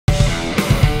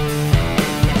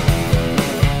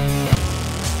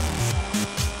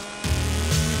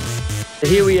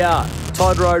Here we are,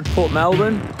 Todd Road, Port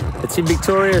Melbourne. It's in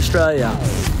Victoria, Australia.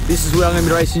 This is where I'm going to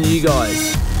be racing you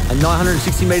guys. A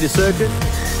 960 metre circuit,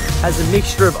 has a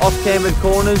mixture of off-cambered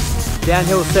corners,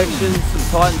 downhill sections, some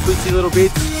tight and twisty little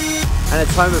bits, and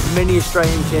it's home of many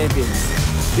Australian champions.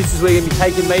 This is where you're going to be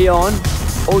taking me on.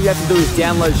 All you have to do is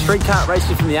download Street Kart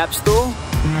Racing from the App Store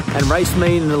and race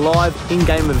me in a live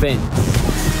in-game event.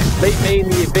 Beat me in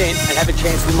the event and have a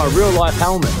chance to win my real-life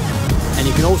helmet. And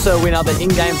you can also win other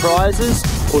in-game prizes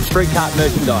or street kart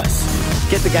merchandise.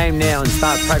 Get the game now and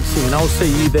start practicing, and I'll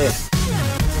see you there.